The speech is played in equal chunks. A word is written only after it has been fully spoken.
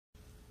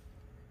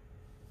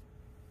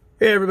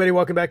Hey everybody,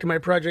 welcome back to my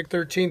Project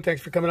 13.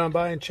 Thanks for coming on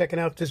by and checking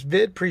out this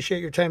vid.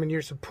 Appreciate your time and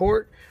your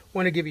support.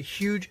 Want to give a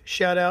huge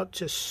shout out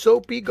to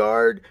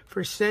Sopiguard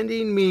for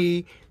sending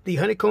me the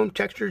honeycomb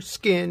textured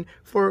skin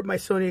for my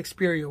Sony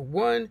Xperia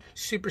 1.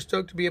 Super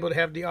stoked to be able to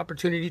have the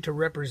opportunity to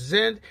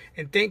represent,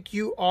 and thank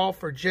you all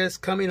for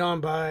just coming on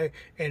by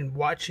and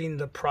watching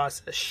the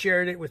process.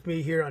 Shared it with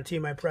me here on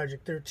Team My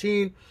Project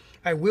 13.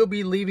 I will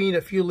be leaving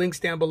a few links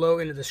down below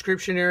in the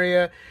description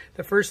area.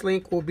 The first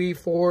link will be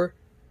for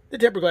the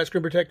tempered glass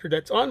screen protector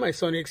that's on my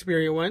Sony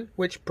Xperia 1,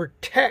 which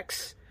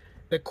protects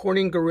the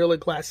Corning Gorilla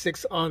Glass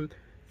 6 on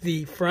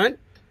the front.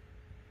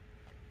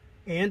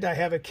 And I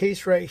have a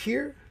case right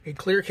here, a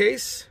clear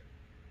case,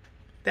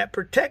 that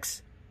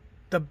protects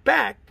the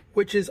back,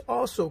 which is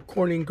also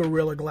Corning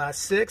Gorilla Glass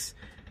 6.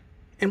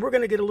 And we're going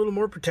to get a little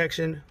more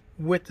protection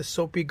with the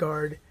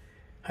Sopiguard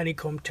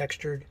Honeycomb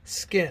textured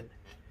skin.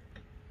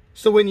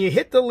 So when you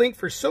hit the link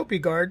for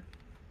Sopiguard,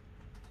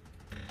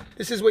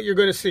 this is what you're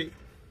going to see.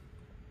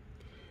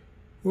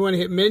 We want to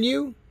hit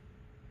menu,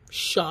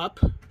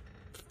 shop,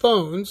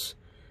 phones,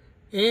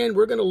 and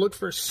we're going to look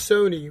for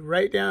Sony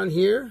right down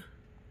here.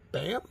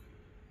 Bam.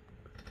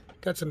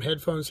 Got some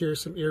headphones here,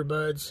 some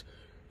earbuds,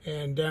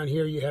 and down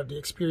here you have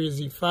the Xperia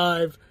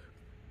Z5.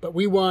 But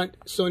we want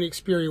Sony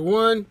Xperia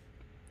 1,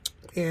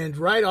 and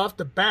right off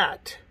the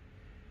bat,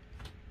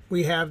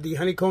 we have the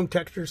honeycomb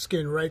texture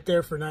skin right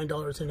there for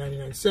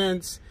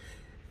 $9.99.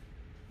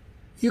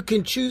 You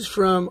can choose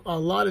from a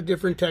lot of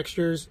different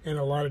textures and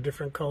a lot of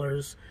different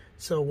colors.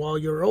 So while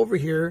you're over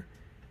here,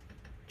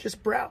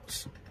 just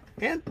browse.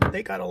 And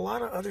they got a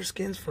lot of other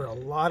skins for a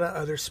lot of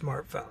other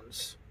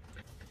smartphones.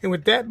 And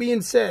with that being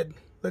said,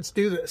 let's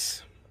do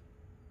this.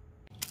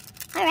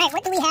 All right,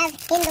 what do we have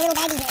in the little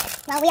baggie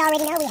here? Well, we already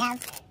know we have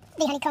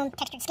the honeycomb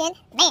textured skin.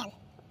 Man,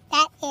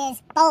 that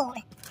is bold.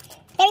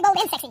 Very bold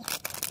and sexy.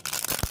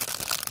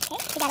 Okay,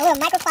 we got a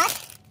little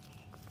microcloth,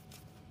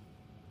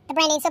 the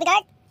brand name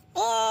Sopiguard,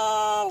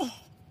 and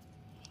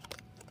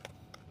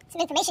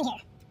some information here.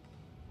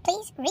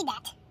 Please read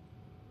that.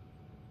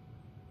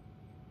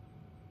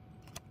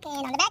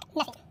 And on the back,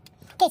 nothing.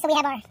 Okay, so we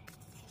have our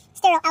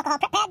sterile alcohol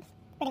prep pad.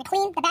 We're going to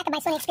clean the back of my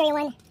Sony Xperia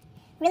 1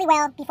 really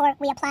well before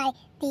we apply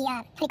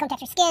the honeycomb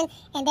texture skin.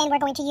 And then we're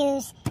going to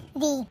use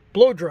the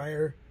blow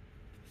dryer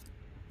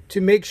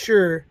to make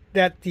sure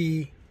that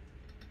the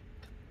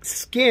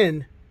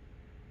skin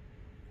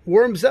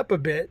warms up a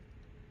bit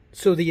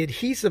so the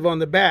adhesive on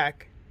the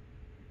back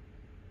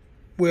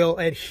will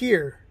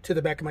adhere to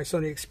the back of my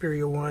Sony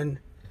Xperia 1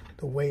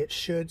 the way it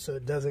should, so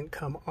it doesn't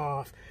come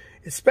off.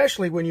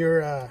 Especially when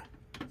you're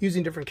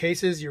using different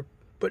cases, you're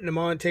putting them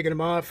on, taking them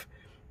off,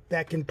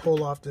 that can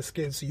pull off the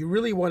skin. So you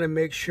really want to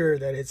make sure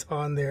that it's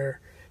on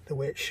there the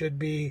way it should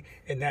be,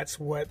 and that's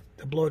what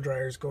the blow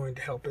dryer is going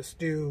to help us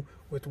do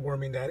with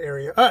warming that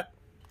area up.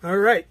 All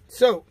right,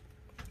 so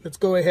let's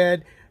go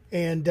ahead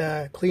and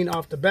clean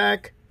off the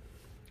back.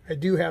 I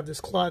do have this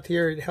cloth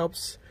here. It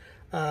helps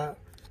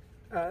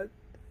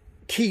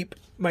keep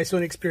my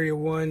Sony Xperia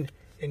 1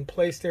 in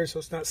place there so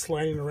it's not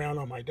sliding around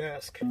on my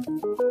desk.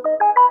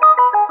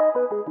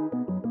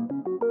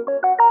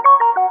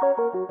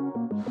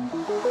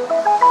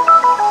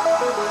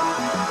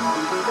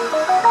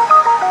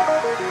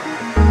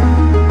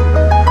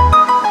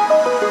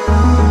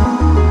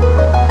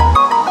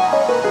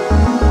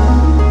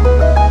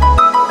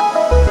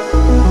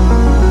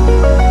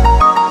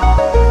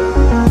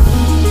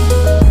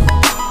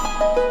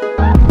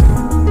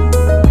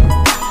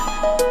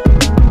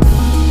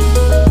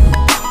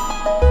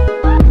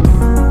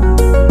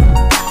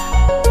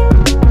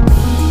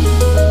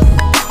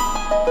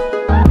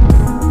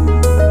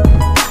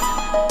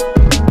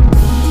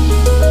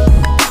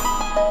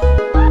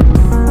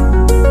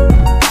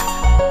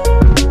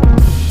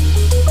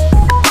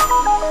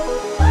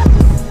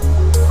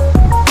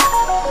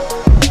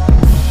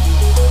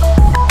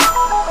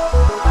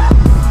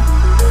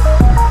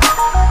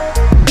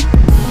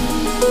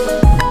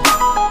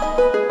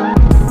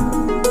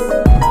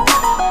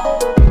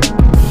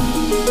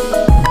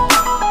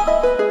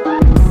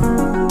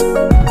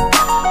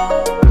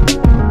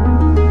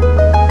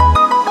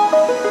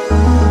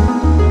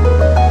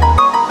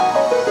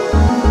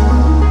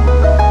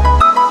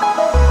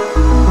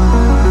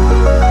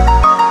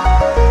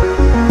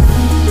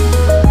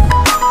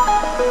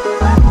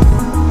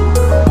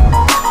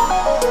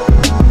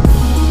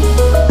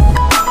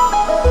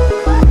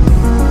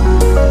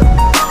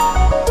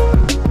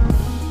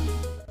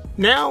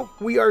 Now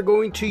we are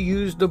going to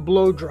use the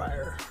blow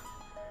dryer.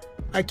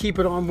 I keep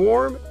it on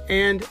warm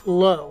and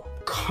low,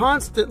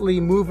 constantly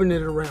moving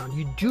it around.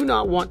 You do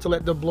not want to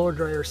let the blow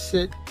dryer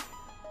sit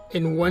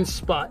in one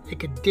spot. It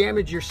could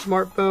damage your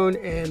smartphone,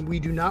 and we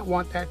do not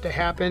want that to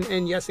happen.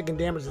 And yes, it can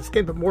damage the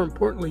skin, but more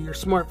importantly, your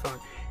smartphone.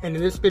 And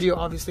in this video,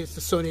 obviously, it's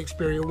the Sony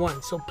Xperia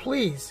 1. So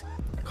please,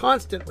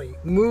 constantly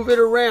move it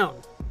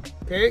around,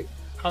 okay?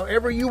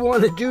 However you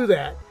want to do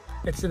that,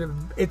 it's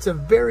a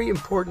very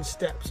important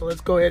step. So let's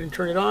go ahead and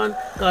turn it on.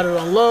 Got it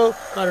on low,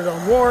 got it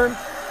on warm. And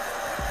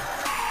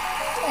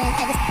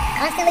I just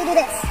constantly do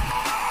this.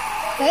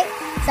 Okay,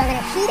 so I'm going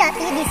to heat up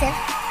the adhesive.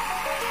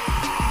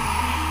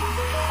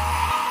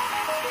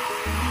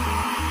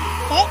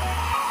 Okay.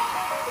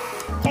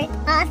 Turn it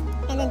off,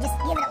 and then just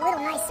give it a little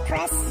nice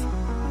press.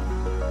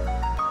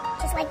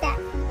 Just like that.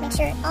 Make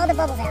sure all the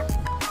bubbles out.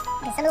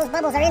 Because some of those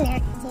bubbles are in there,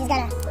 so you just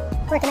gotta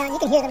work them out. You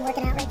can hear them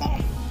working out right there.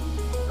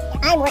 Yeah,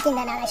 I'm working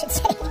them out, I should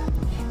say.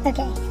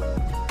 Okay.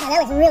 Now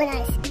that was really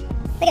nice.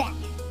 Look at that.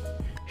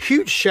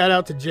 Huge shout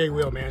out to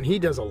J.Will, man. He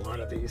does a lot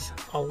of these.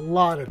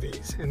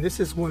 And this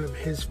is one of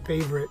his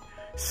favorite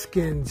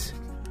skins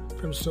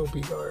from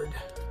Sopiguard.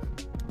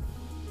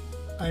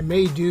 I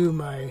may do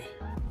my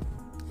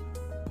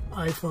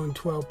iPhone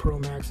 12 Pro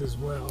Max as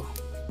well.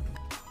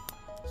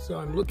 So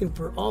I'm looking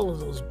for all of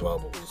those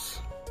bubbles.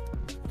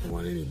 I don't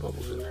want any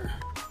bubbles in there.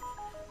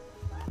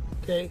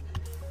 Okay.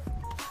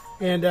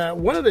 And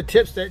one of the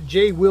tips that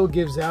J.Will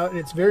gives out, and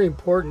it's very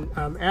important,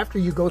 after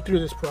you go through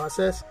this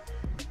process,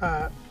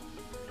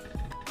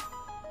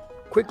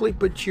 quickly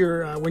put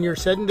your, when you're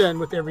said and done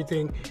with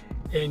everything,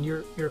 and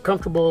you're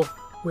comfortable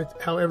with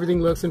how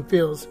everything looks and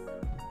feels,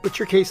 put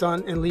your case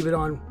on and leave it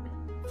on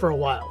for a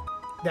while.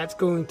 That's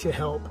going to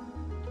help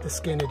the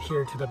skin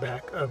adhere to the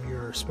back of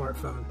your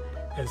smartphone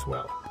as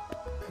well.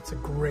 That's a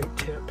great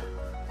tip.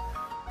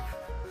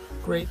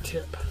 Great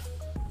tip.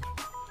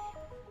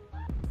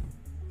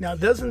 Now,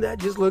 doesn't that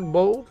just look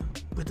bold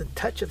with a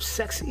touch of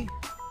sexy?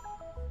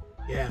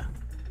 Yeah,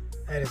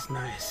 that is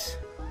nice.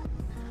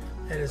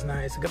 That is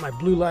nice. I got my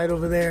blue light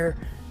over there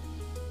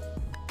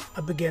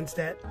up against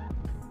that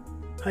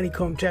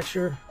honeycomb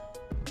texture.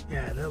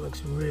 Yeah, that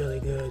looks really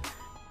good.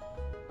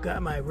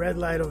 Got my red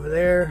light over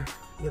there.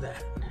 Look at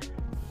that.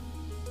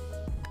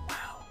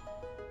 Wow.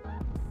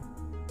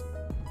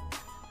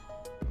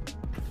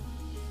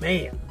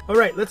 Man. All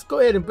right, let's go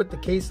ahead and put the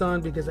case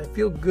on because I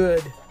feel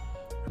good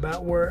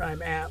about where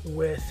I'm at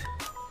with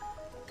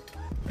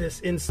this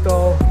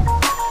install.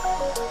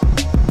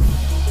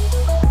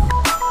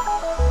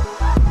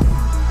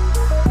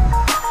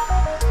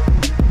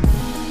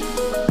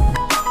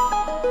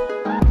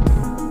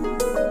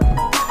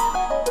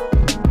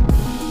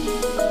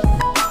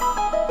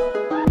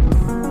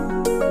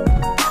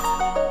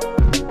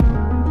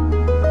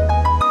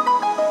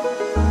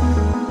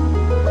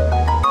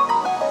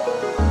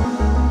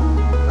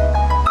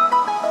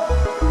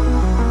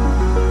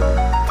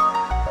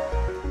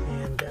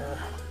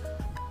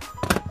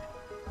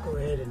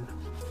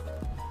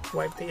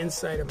 Wipe the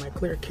inside of my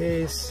clear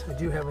case. I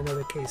do have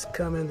another case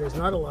coming. There's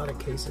not a lot of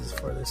cases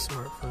for this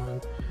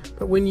smartphone,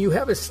 but when you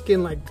have a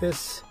skin like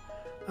this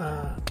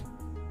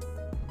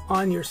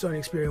on your Sony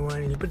Xperia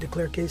 1 and you put the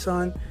clear case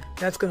on,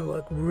 that's going to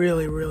look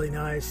really, really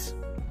nice.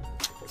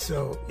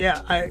 So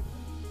yeah,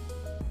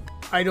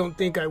 I don't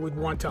think I would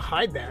want to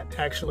hide that.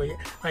 Actually,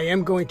 I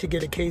am going to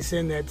get a case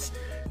in that's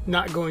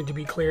not going to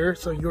be clear,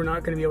 so you're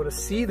not going to be able to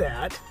see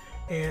that.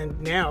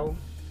 And now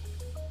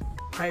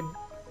I'm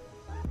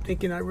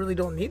thinking I really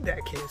don't need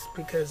that case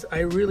because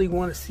I really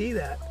want to see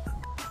that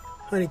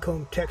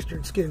honeycomb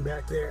textured skin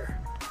back there.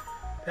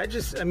 That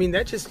just, I mean,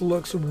 that just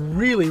looks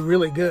really,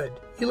 really good.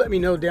 You let me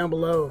know down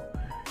below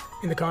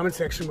in the comment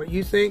section what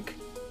you think.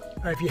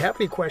 If you have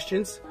any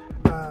questions,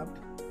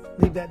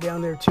 leave that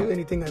down there too.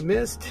 Anything I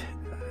missed?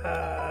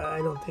 I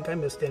don't think I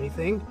missed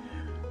anything,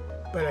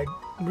 but I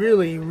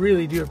really,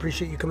 really do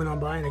appreciate you coming on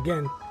by. And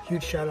again,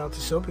 huge shout out to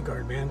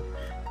Sopiguard, man.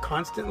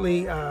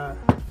 Constantly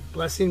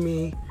blessing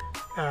me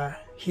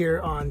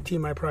here on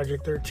Team My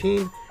Project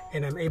 13,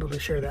 and I'm able to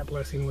share that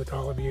blessing with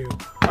all of you.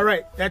 All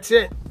right, that's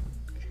it.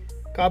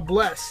 God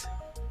bless.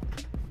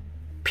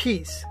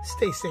 Peace.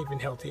 Stay safe and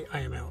healthy. I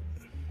am out.